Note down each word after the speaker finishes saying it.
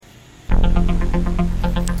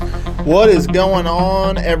What is going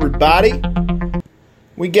on, everybody?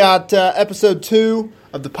 We got episode 2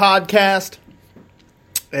 of the podcast,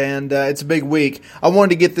 and it's a big week. I wanted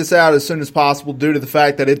to get this out as soon as possible due to the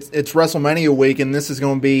fact that it's WrestleMania week, and this is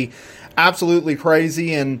going to be absolutely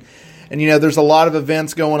crazy, and you know, there's a lot of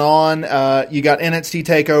events going on. You got NXT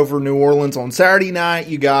TakeOver New Orleans on Saturday night.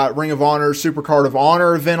 You got Ring of Honor Supercard of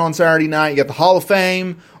Honor event on Saturday night. You got the Hall of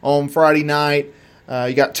Fame on Friday night.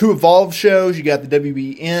 You got 2 Evolve shows. You got the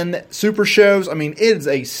WBN Super shows. I mean, it is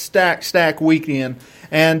a stack weekend.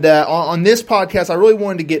 And on this podcast, I really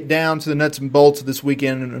wanted to get down to the nuts and bolts of this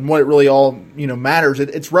weekend and what it really all matters.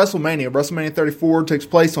 It's WrestleMania. WrestleMania 34 takes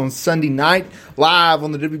place on Sunday night, live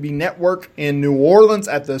on the WWE Network in New Orleans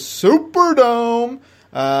at the Superdome.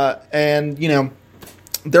 And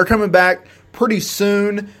they're coming back pretty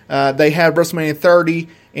soon. They had WrestleMania 30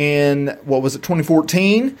 in,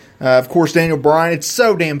 2014? Of course, Daniel Bryan. It's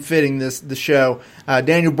so damn fitting, the show.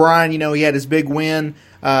 Daniel Bryan, he had his big win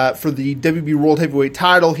for the WWE World Heavyweight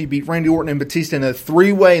title. He beat Randy Orton and Batista in a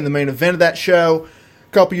 3-way in the main event of that show.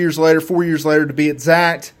 A couple years later, 4 years later to be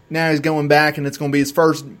exact, now he's going back, and it's going to be his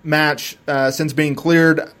first match since being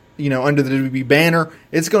cleared, under the WWE banner.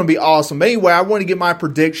 It's going to be awesome. But anyway, I want to get my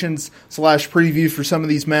predictions / previews for some of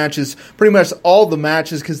these matches, pretty much all the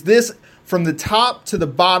matches, because this, from the top to the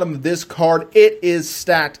bottom of this card, it is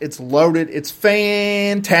stacked. It's loaded. It's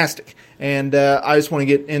fantastic. And I just want to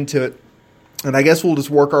get into it. And I guess we'll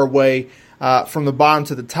just work our way from the bottom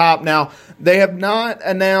to the top. Now, they have not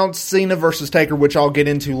announced Cena versus Taker, which I'll get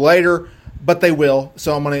into later, but they will.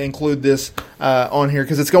 So I'm going to include this on here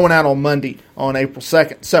because it's going out on Monday, on April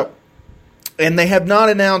 2nd. So, and they have not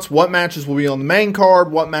announced what matches will be on the main card,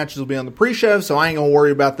 what matches will be on the pre-show, so I ain't going to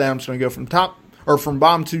worry about that. I'm just going to go from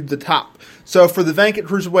bottom to the top. So for the vacant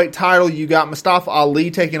cruiserweight title, you got Mustafa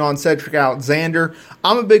Ali taking on Cedric Alexander.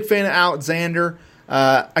 I'm a big fan of Alexander.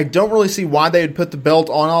 I don't really see why they would put the belt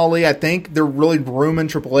on Ali. I think they're really grooming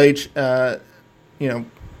Triple H.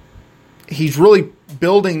 He's really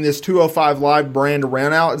building this 205 Live brand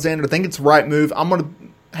around Alexander. I think it's the right move. I'm going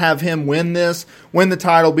to have him win the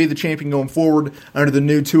title, be the champion going forward under the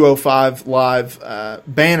new 205 Live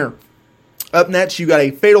banner. Up next, you got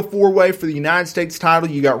a fatal 4-way for the United States title.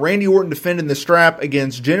 You got Randy Orton defending the strap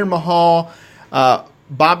against Jinder Mahal,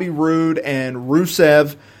 Bobby Roode, and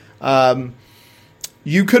Rusev.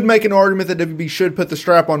 You could make an argument that WWE should put the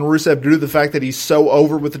strap on Rusev due to the fact that he's so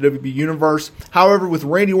over with the WWE Universe. However, with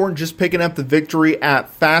Randy Orton just picking up the victory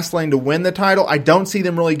at Fastlane to win the title, I don't see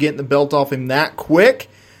them really getting the belt off him that quick.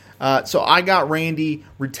 So I got Randy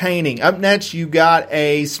retaining. Up next, you got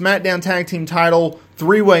a SmackDown Tag Team title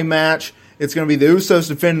 3-way match. It's going to be the Usos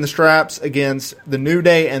defending the straps against the New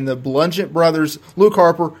Day and the Bludgeon Brothers, Luke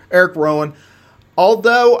Harper, Eric Rowan.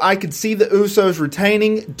 Although I could see the Usos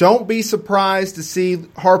retaining, don't be surprised to see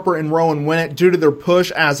Harper and Rowan win it due to their push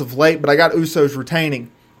as of late, but I got Usos retaining.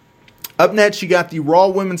 Up next, you got the Raw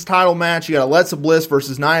Women's title match. You got Alexa Bliss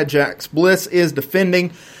versus Nia Jax. Bliss is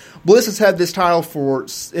defending. Bliss has had this title for,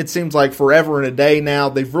 it seems like, forever and a day now.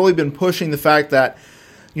 They've really been pushing the fact that,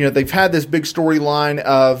 they've had this big storyline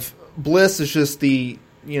of Bliss is just the,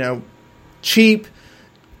 cheap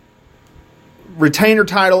retainer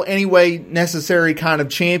title anyway necessary kind of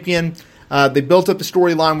champion. They built up the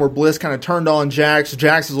storyline where Bliss kind of turned on Jax.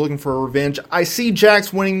 Jax is looking for revenge. I see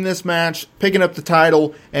Jax winning this match, picking up the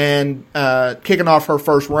title, and kicking off her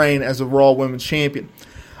first reign as a Raw Women's Champion.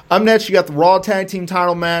 Up next, you got the Raw Tag Team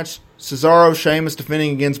title match. Cesaro, Sheamus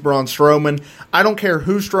defending against Braun Strowman. I don't care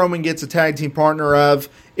who Strowman gets a tag team partner of.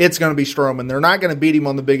 It's going to be Strowman. They're not going to beat him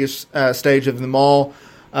on the biggest stage of them all.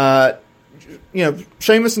 Sheamus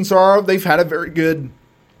and Cesaro, they've had a very good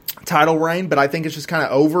title reign, but I think it's just kind of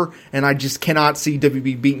over, and I just cannot see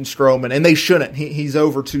WWE beating Strowman, and they shouldn't. He's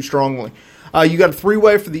over too strongly. You got a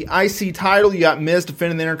 3-way for the IC title. You got Miz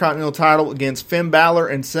defending the Intercontinental title against Finn Balor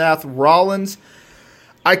and Seth Rollins.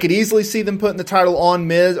 I could easily see them putting the title on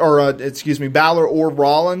Balor or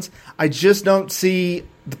Rollins. I just don't see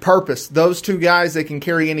the purpose. Those two guys, they can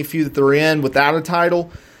carry any feud that they're in without a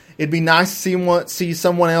title. It'd be nice to see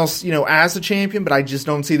someone else, as a champion, but I just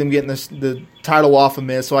don't see them getting the title off of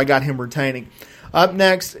Miz, so I got him retaining. Up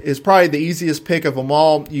next is probably the easiest pick of them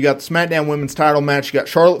all. You got the SmackDown Women's title match. You got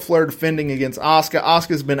Charlotte Flair defending against Asuka.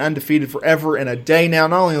 Asuka's been undefeated forever and a day now,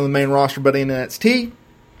 not only on the main roster, but in NXT.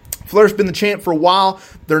 Flair's been the champ for a while.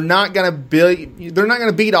 They're not going to beat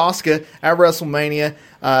Asuka at WrestleMania.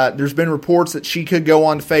 There's been reports that she could go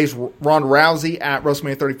on to face Ronda Rousey at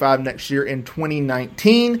WrestleMania 35 next year in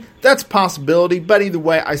 2019. That's a possibility, but either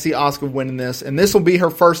way, I see Asuka winning this, and this will be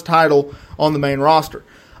her first title on the main roster.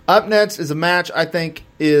 Up next is a match I think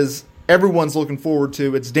is everyone's looking forward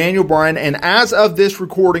to. It's Daniel Bryan, and as of this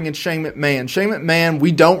recording, it's Shane McMahon. Shane McMahon,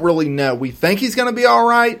 we don't really know. We think he's going to be all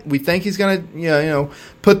right. We think he's going to,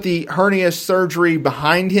 put the hernia surgery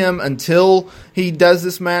behind him until he does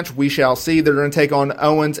this match. We shall see. They're going to take on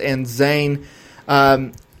Owens and Zayn.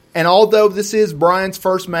 And although this is Bryan's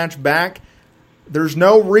first match back, there's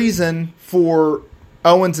no reason for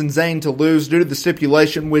Owens and Zayn to lose due to the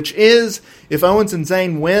stipulation, which is if Owens and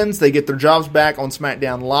Zayn wins, they get their jobs back on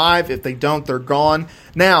SmackDown Live. If they don't, they're gone.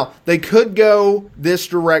 Now, they could go this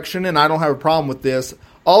direction, and I don't have a problem with this.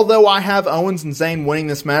 Although I have Owens and Zayn winning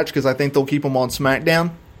this match because I think they'll keep them on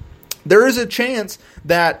SmackDown, there is a chance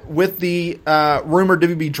that with the rumored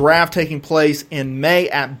WWE draft taking place in May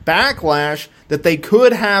at Backlash, that they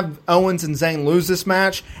could have Owens and Zayn lose this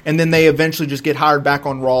match, and then they eventually just get hired back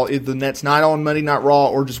on Raw, either the next night on Monday Night Raw,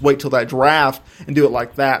 or just wait till that draft and do it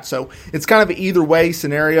like that. So it's kind of an either way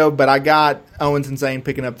scenario, but I got Owens and Zayn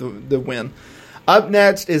picking up the win. Up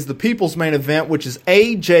next is the People's Main Event, which is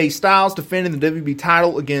AJ Styles defending the WWE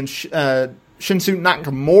title against Shinsuke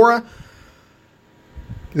Nakamura.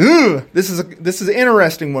 This is an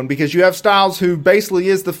interesting one because you have Styles, who basically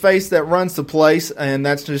is the face that runs the place, and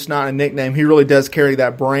that's just not a nickname. He really does carry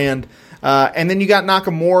that brand. And then you got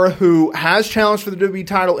Nakamura, who has challenged for the WWE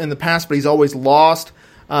title in the past, but he's always lost.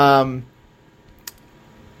 I'm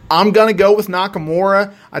going to go with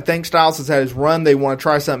Nakamura. I think Styles has had his run. They want to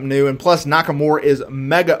try something new. And plus, Nakamura is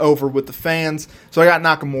mega over with the fans. So I got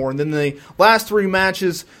Nakamura. And then the last three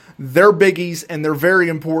matches, they're biggies, and they're very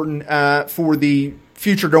important for the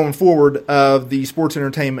future going forward of the sports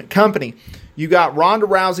entertainment company. You got Ronda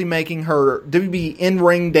Rousey making her WWE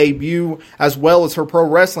in-ring debut as well as her pro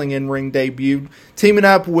wrestling in-ring debut, teaming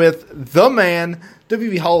up with the man,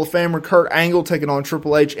 WWE Hall of Famer Kurt Angle, taking on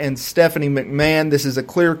Triple H and Stephanie McMahon. This is a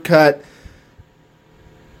clear-cut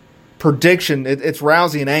prediction. It's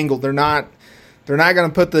Rousey and Angle. They're not going to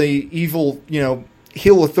put the evil,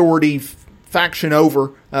 heel authority faction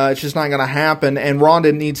over. It's just not going to happen, and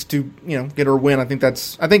Ronda needs to, get her win. I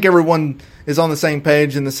think everyone is on the same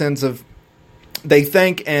page in the sense of they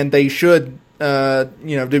think and they should,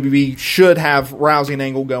 WWE should have Rousey and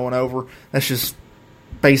Angle going over. That's just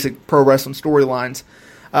basic pro wrestling storylines.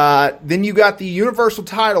 Then you got the Universal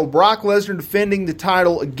title, Brock Lesnar defending the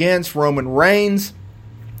title against Roman Reigns.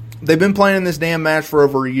 They've been playing this damn match for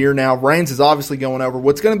over a year now. Reigns is obviously going over.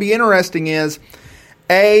 What's going to be interesting is,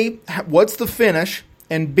 A, what's the finish?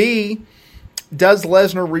 And B, does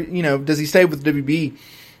Lesnar, does he stay with WWE?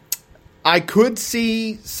 I could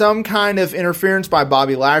see some kind of interference by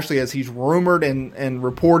Bobby Lashley, as he's rumored and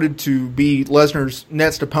reported to be Lesnar's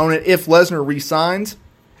next opponent if Lesnar resigns.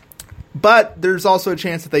 But there's also a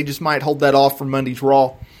chance that they just might hold that off for Monday's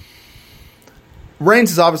Raw.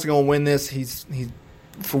 Reigns is obviously going to win this. He's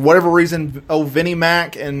for whatever reason, Vinnie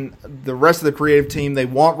Mac and the rest of the creative team, they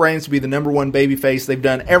want Reigns to be the number one babyface. They've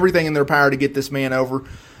done everything in their power to get this man over.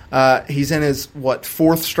 He's in his,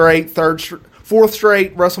 fourth straight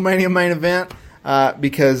WrestleMania main event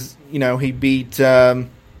because, he didn't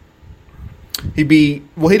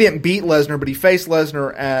beat Lesnar, but he faced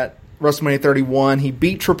Lesnar at WrestleMania 31. He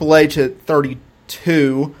beat Triple H at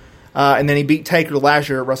 32, and then he beat Taker last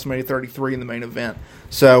year at WrestleMania 33 in the main event.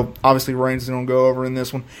 So, obviously, Reigns is going to go over in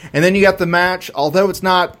this one. And then you got the match. Although it's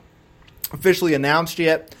not officially announced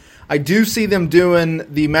yet, I do see them doing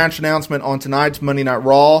the match announcement on tonight's Monday Night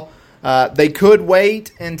Raw. They could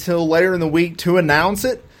wait until later in the week to announce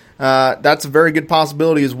it. That's a very good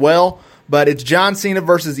possibility as well. But it's John Cena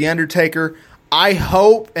versus The Undertaker. I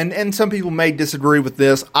hope, and some people may disagree with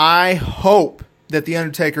this, I hope that The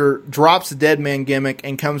Undertaker drops the dead man gimmick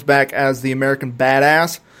and comes back as the American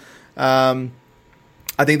Badass.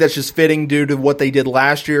 I think that's just fitting due to what they did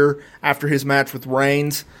last year after his match with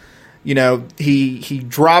Reigns. He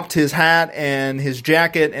dropped his hat and his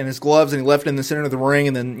jacket and his gloves, and he left it in the center of the ring,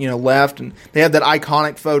 and then left. And they had that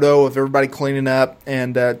iconic photo of everybody cleaning up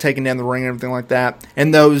and taking down the ring and everything like that.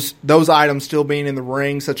 And those items still being in the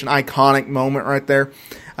ring, such an iconic moment right there.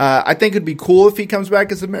 I think it'd be cool if he comes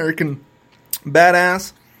back as American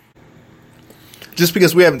Badass, just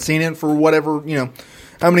because we haven't seen it for whatever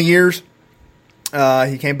how many years.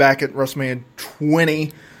 He came back at WrestleMania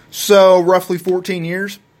 20, so roughly 14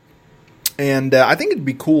 years. And I think it'd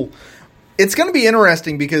be cool. It's going to be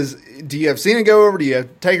interesting because do you have Cena go over? Do you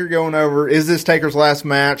have Taker going over? Is this Taker's last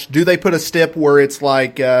match? Do they put a stip where it's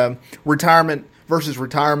like retirement versus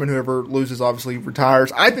retirement? Whoever loses obviously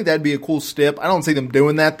retires. I think that'd be a cool stip. I don't see them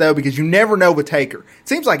doing that, though, because you never know with Taker. It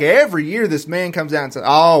seems like every year this man comes out and says,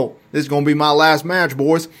 oh, this is going to be my last match,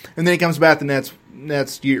 boys. And then he comes back the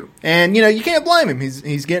next year. And, you can't blame him.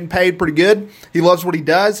 He's getting paid pretty good. He loves what he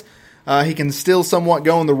does. He can still somewhat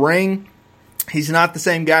go in the ring. He's not the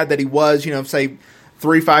same guy that he was, say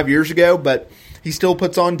 3-5 years ago, but he still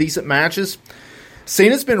puts on decent matches.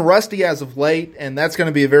 Cena's been rusty as of late, and that's going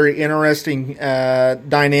to be a very interesting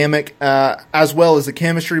dynamic, as well as the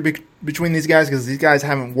chemistry between these guys, because these guys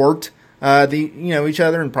haven't worked each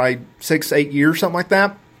other in probably 6-8 years, something like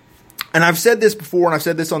that. And I've said this before, and I've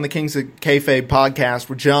said this on the Kings of Kayfabe podcast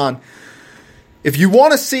with John. If you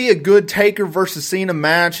want to see a good Taker versus Cena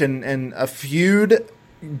match and a feud,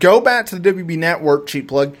 go back to the WB Network, cheap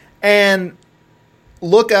plug, and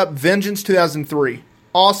look up Vengeance 2003.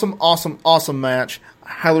 Awesome match. I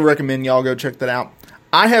highly recommend y'all go check that out.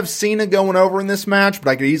 I have Cena going over in this match, but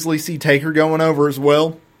I could easily see Taker going over as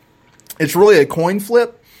well. It's really a coin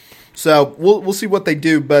flip, so we'll see what they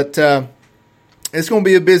do, but it's going to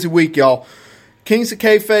be a busy week, y'all.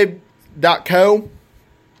 KingsofKayfabe.co.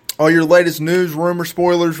 All your latest news, rumors,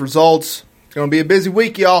 spoilers, results. It's going to be a busy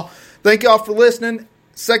week, y'all. Thank y'all for listening.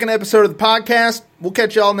 Second episode of the podcast. We'll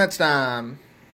catch y'all next time.